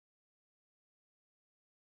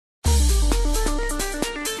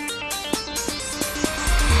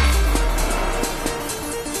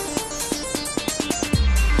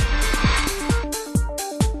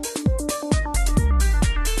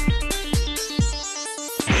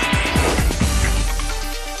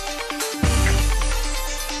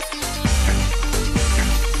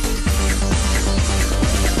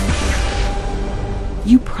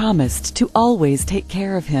promised to always take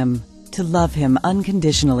care of him, to love him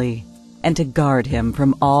unconditionally, and to guard him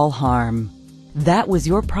from all harm. That was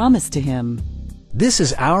your promise to him. This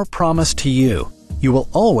is our promise to you. You will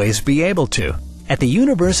always be able to. At the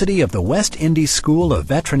University of the West Indies School of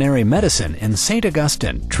Veterinary Medicine in St.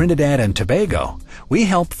 Augustine, Trinidad and Tobago, we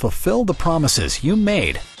help fulfill the promises you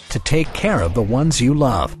made to take care of the ones you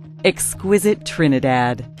love. Exquisite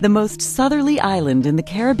Trinidad, the most southerly island in the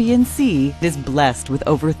Caribbean Sea, is blessed with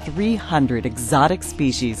over 300 exotic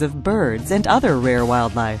species of birds and other rare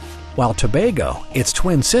wildlife. While Tobago, its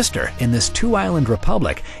twin sister in this two-island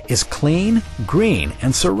republic, is clean, green,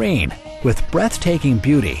 and serene, with breathtaking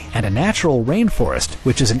beauty and a natural rainforest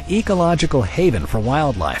which is an ecological haven for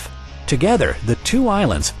wildlife. Together, the two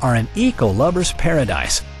islands are an eco-lover's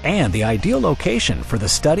paradise and the ideal location for the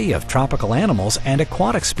study of tropical animals and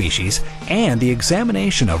aquatic species and the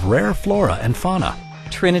examination of rare flora and fauna.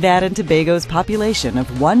 Trinidad and Tobago's population of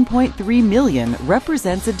 1.3 million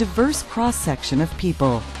represents a diverse cross-section of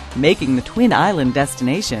people, making the Twin Island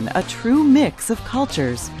destination a true mix of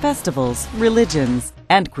cultures, festivals, religions,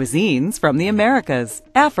 and cuisines from the Americas,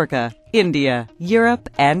 Africa, India, Europe,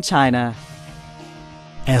 and China.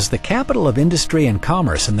 As the capital of industry and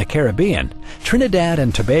commerce in the Caribbean, Trinidad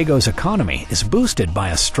and Tobago's economy is boosted by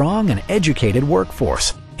a strong and educated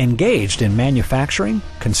workforce, engaged in manufacturing,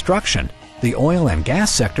 construction, the oil and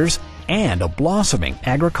gas sectors, and a blossoming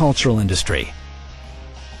agricultural industry.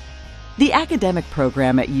 The academic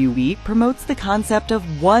program at UWI promotes the concept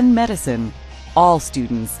of one medicine. All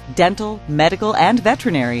students, dental, medical, and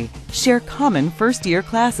veterinary, share common first-year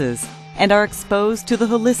classes and are exposed to the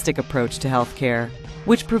holistic approach to healthcare,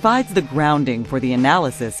 which provides the grounding for the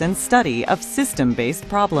analysis and study of system-based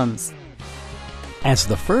problems. As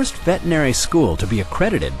the first veterinary school to be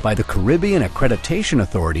accredited by the Caribbean Accreditation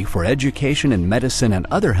Authority for Education in Medicine and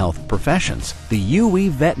Other Health Professions, the UWI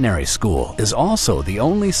Veterinary School is also the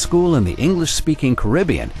only school in the English-speaking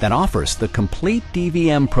Caribbean that offers the complete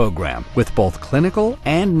DVM program with both clinical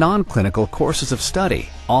and non-clinical courses of study,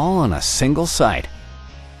 all on a single site.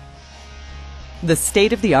 The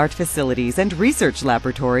state-of-the-art facilities and research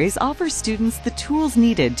laboratories offer students the tools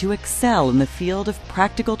needed to excel in the field of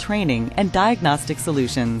practical training and diagnostic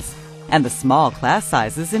solutions. And the small class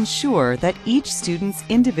sizes ensure that each student's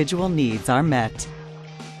individual needs are met.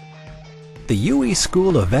 The UWI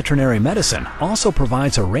School of Veterinary Medicine also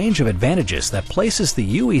provides a range of advantages that places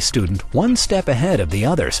the UWI student one step ahead of the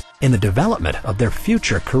others in the development of their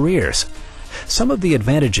future careers. Some of the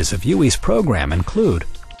advantages of UWI's program include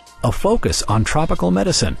a focus on tropical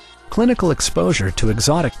medicine, clinical exposure to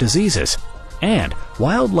exotic diseases, and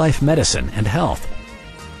wildlife medicine and health.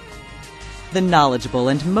 The knowledgeable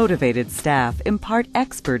and motivated staff impart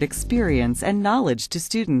expert experience and knowledge to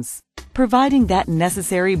students, providing that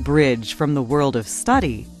necessary bridge from the world of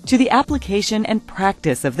study to the application and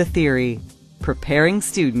practice of the theory, preparing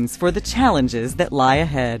students for the challenges that lie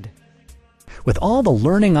ahead. With all the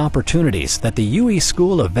learning opportunities that the UWI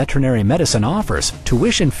School of Veterinary Medicine offers,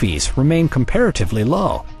 tuition fees remain comparatively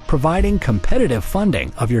low, providing competitive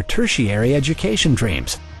funding of your tertiary education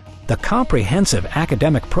dreams. The comprehensive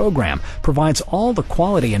academic program provides all the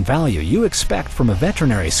quality and value you expect from a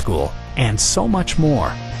veterinary school, and so much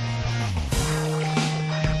more.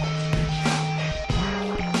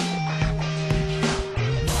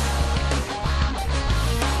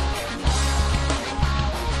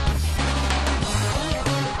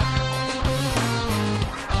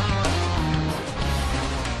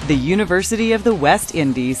 The University of the West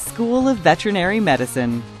Indies School of Veterinary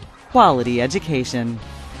Medicine. Quality education.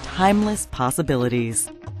 Timeless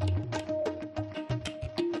possibilities.